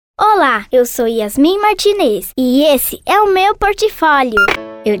Olá, eu sou Yasmin Martinez e esse é o meu portfólio.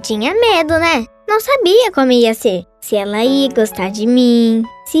 Eu tinha medo, né? Não sabia como ia ser. Se ela ia gostar de mim,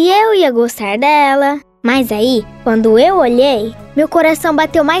 se eu ia gostar dela. Mas aí, quando eu olhei, meu coração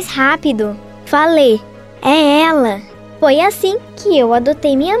bateu mais rápido. Falei, é ela. Foi assim que eu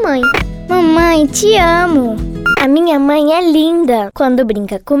adotei minha mãe. Mamãe, te amo. A minha mãe é linda quando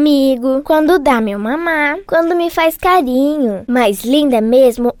brinca comigo, quando dá meu mamar, quando me faz carinho. Mas linda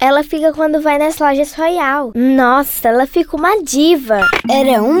mesmo, ela fica quando vai nas lojas Royal. Nossa, ela fica uma diva.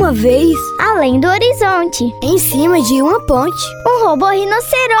 Era uma vez, Além do horizonte, em cima de uma ponte. um robô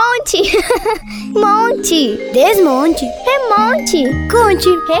rinoceronte. Monte, Desmonte, remonte, conte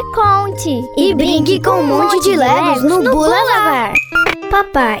reconte e brinque com um monte de legos no Boulevard.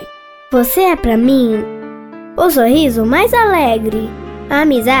 Papai, você é pra mim o sorriso mais alegre, a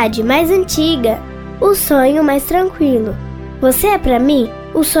amizade mais antiga, o sonho mais tranquilo. Você é pra mim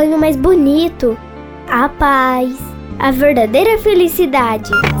o sonho mais bonito, a paz, a verdadeira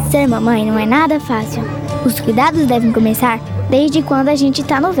felicidade. Ser mamãe não é nada fácil. Os cuidados devem começar desde quando a gente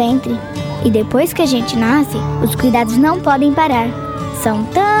tá no ventre. E depois que a gente nasce, os cuidados não podem parar. São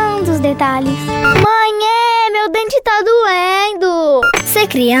tantos detalhes. Mãe, meu dente tá doendo. Ser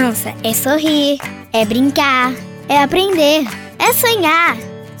criança é sorrir, é brincar, é aprender, é sonhar.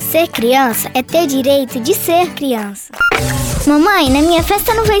 Ser criança é ter direito de ser criança. Mamãe, na minha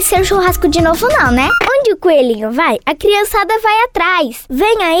festa não vai ser churrasco de novo não, né? Onde o coelhinho vai, a criançada vai atrás.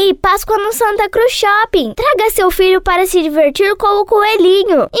 Vem aí, Páscoa no Santa Cruz Shopping. Traga seu filho para se divertir com o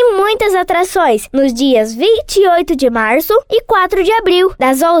coelhinho. E muitas atrações nos dias 28 de março e 4 de abril,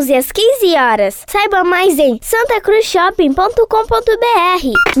 das 11 às 15 horas. Saiba mais em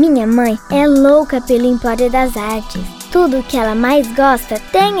santacruzshopping.com.br. Minha mãe é louca pelo Empório das Artes. Tudo que ela mais gosta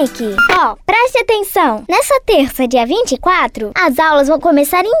tem aqui. Preste atenção! Nessa terça, dia 24, as aulas vão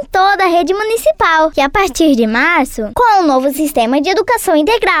começar em toda a rede municipal. E a partir de março, com o novo sistema de educação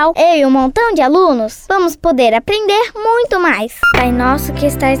integral, eu e um montão de alunos vamos poder aprender muito mais. Pai nosso que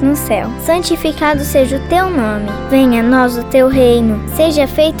estais no céu, santificado seja o teu nome. Venha a nós o teu reino. Seja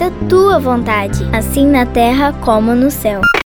feita a tua vontade, assim na terra como no céu.